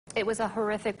It was a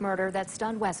horrific murder that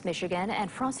stunned West Michigan and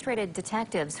frustrated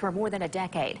detectives for more than a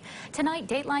decade. Tonight,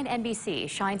 Dateline NBC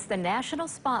shines the national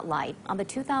spotlight on the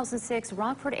 2006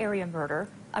 Rockford area murder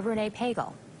of Renee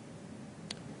Pagel.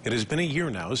 It has been a year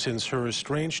now since her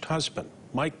estranged husband,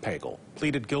 Mike Pagel,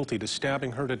 pleaded guilty to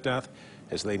stabbing her to death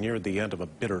as they neared the end of a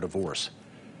bitter divorce.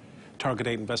 Target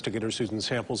 8 investigator Susan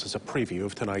Samples has a preview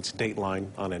of tonight's Dateline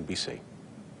on NBC.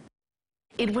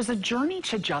 It was a journey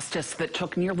to justice that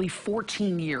took nearly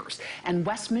 14 years, and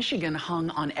West Michigan hung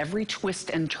on every twist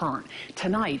and turn.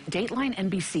 Tonight, Dateline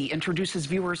NBC introduces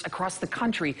viewers across the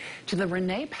country to the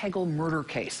Renee Pagel murder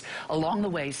case. Along the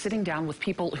way, sitting down with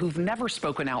people who've never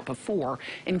spoken out before,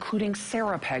 including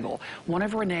Sarah Pagel, one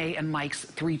of Renee and Mike's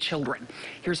 3 children.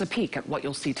 Here's a peek at what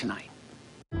you'll see tonight.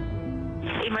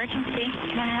 Emergency,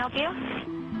 can I help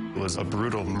you? It was a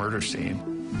brutal murder scene.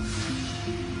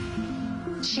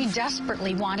 She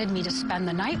desperately wanted me to spend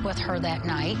the night with her that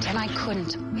night, and I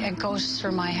couldn't. It goes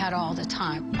through my head all the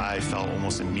time. I felt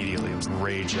almost immediately it was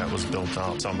rage that was built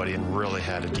up. Somebody really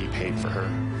had a deep hate for her.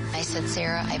 I said,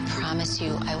 Sarah, I promise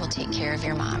you I will take care of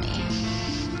your mommy.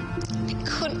 I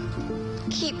couldn't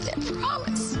keep that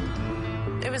promise.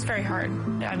 It was very hard.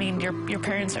 I mean, your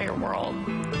parents are your world.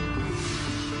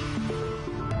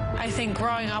 I think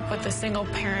growing up with a single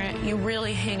parent, you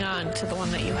really hang on to the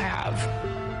one that you have.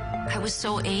 I was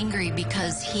so angry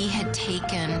because he had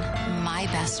taken my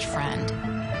best friend.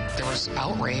 There was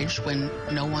outrage when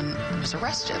no one was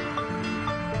arrested.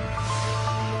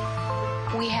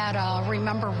 We had a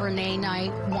Remember Renee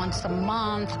night once a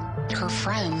month. Her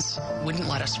friends wouldn't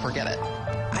let us forget it.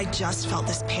 I just felt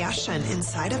this passion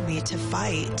inside of me to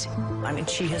fight. I mean,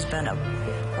 she has been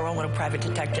her own little private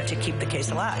detective to keep the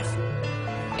case alive.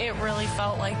 It really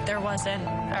felt like there wasn't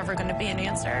ever going to be an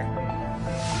answer.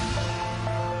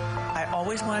 I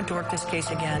always wanted to work this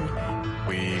case again.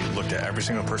 We looked at every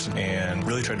single person and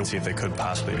really tried to see if they could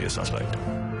possibly be a suspect.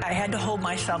 I had to hold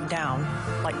myself down,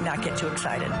 like not get too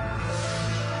excited.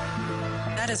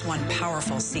 That is one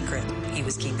powerful secret he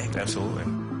was keeping. Absolutely.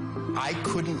 I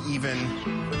couldn't even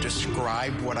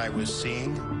describe what I was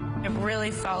seeing. It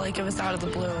really felt like it was out of the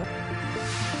blue.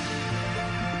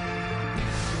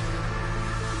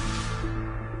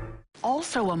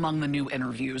 Also among the new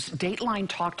interviews, Dateline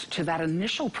talked to that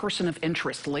initial person of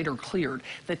interest later cleared,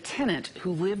 the tenant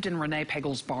who lived in Renee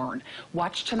Pagel's barn.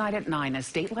 Watch tonight at 9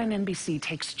 as Dateline NBC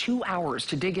takes 2 hours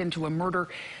to dig into a murder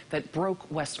that broke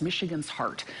West Michigan's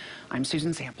heart. I'm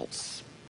Susan Samples.